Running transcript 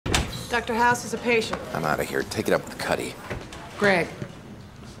Dr. House is a patient. I'm out of here. Take it up with Cuddy. Greg.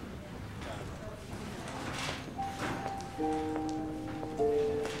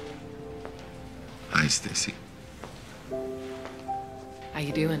 Hi, Stacy. How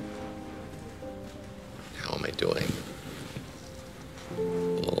you doing? How am I doing?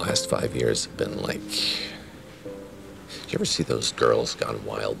 The last 5 years have been like... You ever see those Girls Gone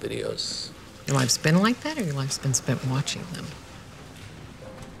Wild videos? Your life's been like that, or your life's been spent watching them?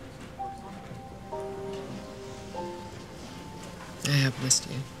 I have missed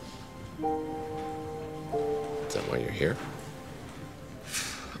you. Is that why you're here?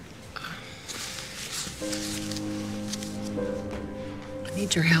 I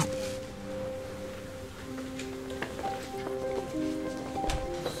need your help.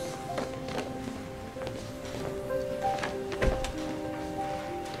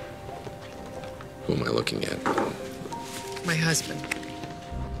 Who am I looking at? My husband.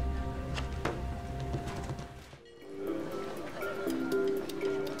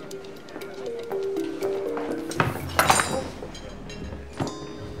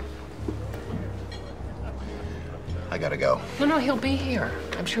 I gotta go. No, he'll be here.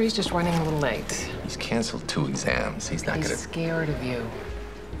 I'm sure he's just running a little late. He's canceled 2 exams. He's not He's gonna... scared of you.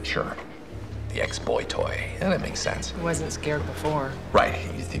 Sure. The ex-boy toy. Yeah, that makes sense. He wasn't scared before. Right.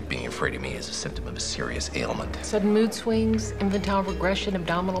 You think being afraid of me is a symptom of a serious ailment. Sudden mood swings, infantile regression,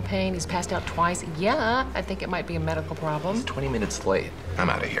 abdominal pain. He's passed out twice. Yeah, I think it might be a medical problem. He's 20 minutes late. I'm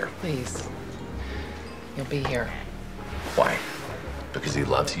out of here. Please. You'll be here. Why? Because he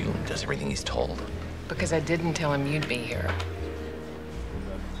loves you and does everything he's told. Because I didn't tell him you'd be here.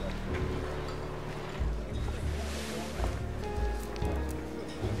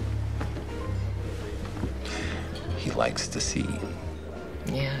 He likes to see.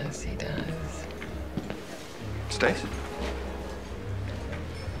 Yes, he does. Stace?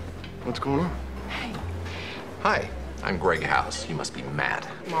 What's going on? Hey, Hi, I'm Greg House. You must be Matt.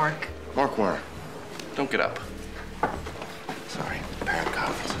 Mark. Mark Warner. Don't get up. Sorry, parent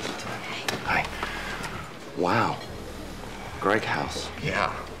conferences. Hi. Wow. Greg House.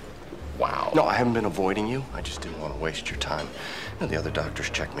 Yeah. Wow. No, I haven't been avoiding you. I just didn't want to waste your time. You know, the other doctors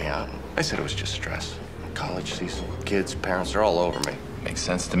checked me out. I said it was just stress. College season, kids, parents, they're all over me. Makes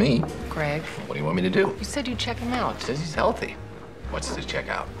sense to me. Greg, What do you want me to do? you said you'd check him out. Says he's healthy. What's to check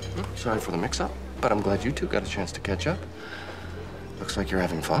out? Sorry for the mix-up, but I'm glad you two got a chance to catch up. Looks like you're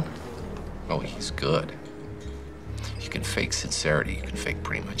having fun. Oh, he's good. You can fake sincerity. You can fake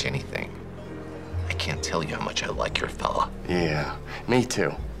pretty much anything. I can't tell you how much I like your fella. Yeah, me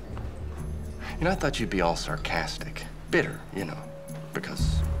too. You know, I thought you'd be all sarcastic, bitter, you know,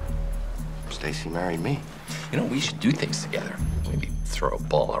 because Stacy married me. You know, we should do things together. Maybe throw a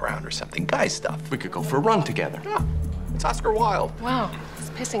ball around or something. Guy stuff. We could go for a run together. Yeah, it's Oscar Wilde. Wow, this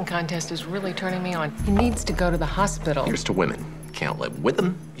pissing contest is really turning me on. He needs to go to the hospital. Here's to women. You can't live with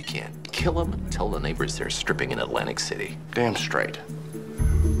them. You can't kill them. Tell the neighbors they're stripping in Atlantic City. Damn straight.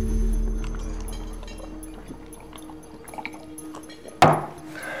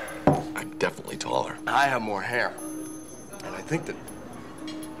 I'm definitely taller. I have more hair. And I think that...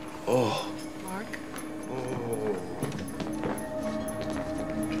 Oh. Mark?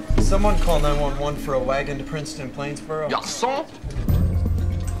 Someone call 911 for a wagon to Princeton, Plainsboro. Garçon!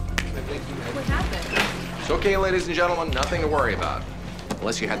 What happened? It's okay, ladies and gentlemen. Nothing to worry about.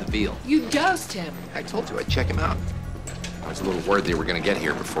 Unless you had the veal. You dosed him. I told you I'd check him out. I was a little worried they were going to get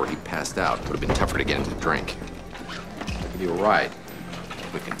here before he passed out. Would have been tougher to get him to drink. I'll give you a ride.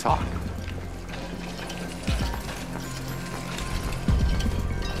 We can talk.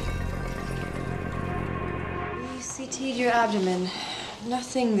 We CT'd your abdomen.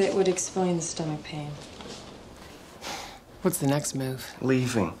 Nothing that would explain the stomach pain. What's the next move?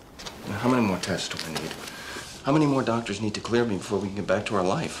 Leaving. Now, how many more tests do I need? How many more doctors need to clear me before we can get back to our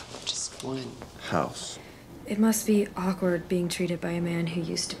life? Just one. House. It must be awkward being treated by a man who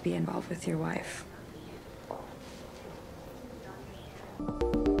used to be involved with your wife.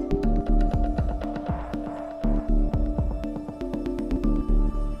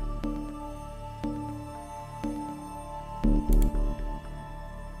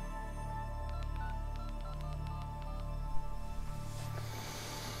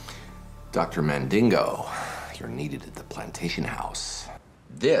 Dr. Mandingo, you're needed at the plantation house.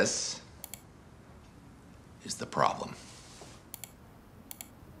 This is the problem.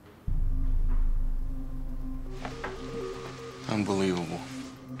 Unbelievable.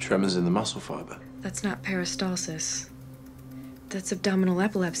 Tremors in the muscle fiber. That's not peristalsis. That's abdominal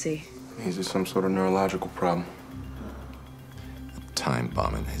epilepsy. Is it some sort of neurological problem? A time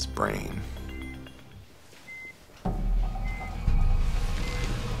bomb in his brain.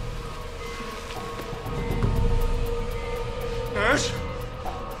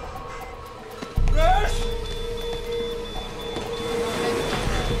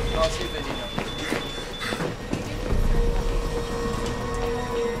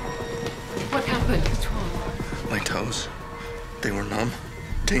 toes. They were numb,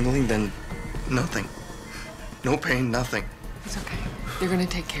 tingling, then nothing. No pain, nothing. It's okay. They're gonna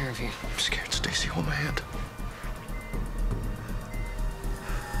take care of you. I'm scared, Stacy. Hold my hand.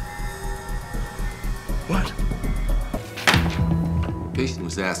 What? The patient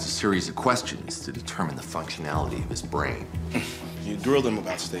was asked a series of questions to determine the functionality of his brain. You drilled him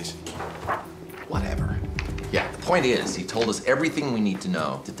about Stacy. Whatever. Yeah, the point is, he told us everything we need to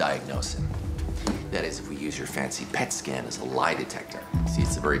know to diagnose him. That is, if we use your fancy PET scan as a lie detector. See,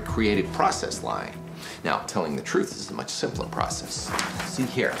 it's a very creative process, lying. Now, telling the truth is a much simpler process. See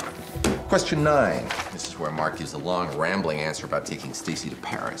here. Question 9. This is where Mark gives a long, rambling answer about taking Stacy to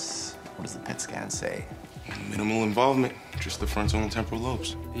Paris. What does the PET scan say? Minimal involvement, just the frontal and temporal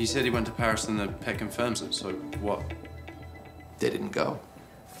lobes. He said he went to Paris and the PET confirms it, so what? They didn't go.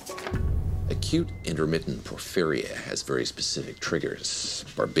 Acute intermittent porphyria has very specific triggers.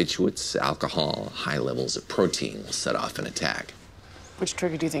 Barbiturates, alcohol, high levels of protein will set off an attack. Which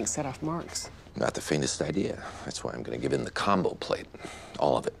trigger do you think set off Mark's? Not the faintest idea. That's why I'm going to give him the combo plate.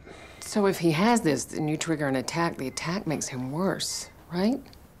 All of it. So if he has this and you trigger an attack, the attack makes him worse, right?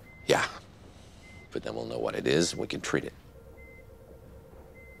 Yeah. But then we'll know what it is and we can treat it.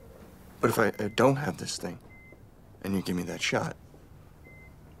 But if I don't have this thing, and you give me that shot,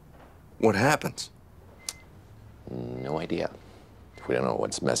 what happens? No idea. If we don't know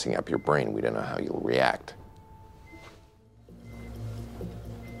what's messing up your brain, we don't know how you'll react.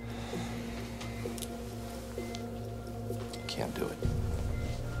 Can't do it.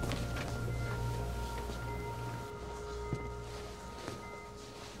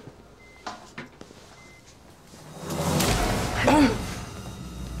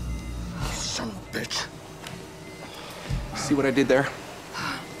 Son of a bitch. See what I did there?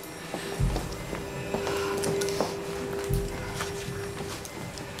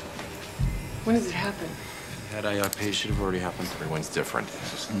 When does it happen? Had AIP, it should have already happened. Everyone's different.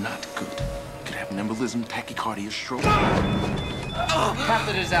 This is not good. Could have an embolism, tachycardia, stroke.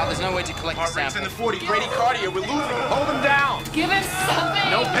 Catheter's out. There's no way to collect the Heart rate's in sample. the 40s. Bradycardia, we're losing him. Hold him down. Give him something!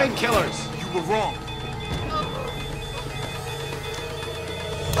 No painkillers. You were wrong.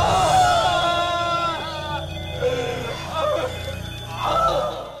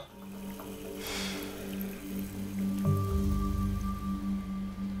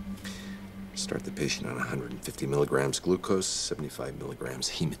 Start the patient on 150 milligrams glucose, 75 milligrams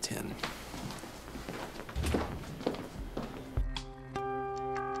hematin.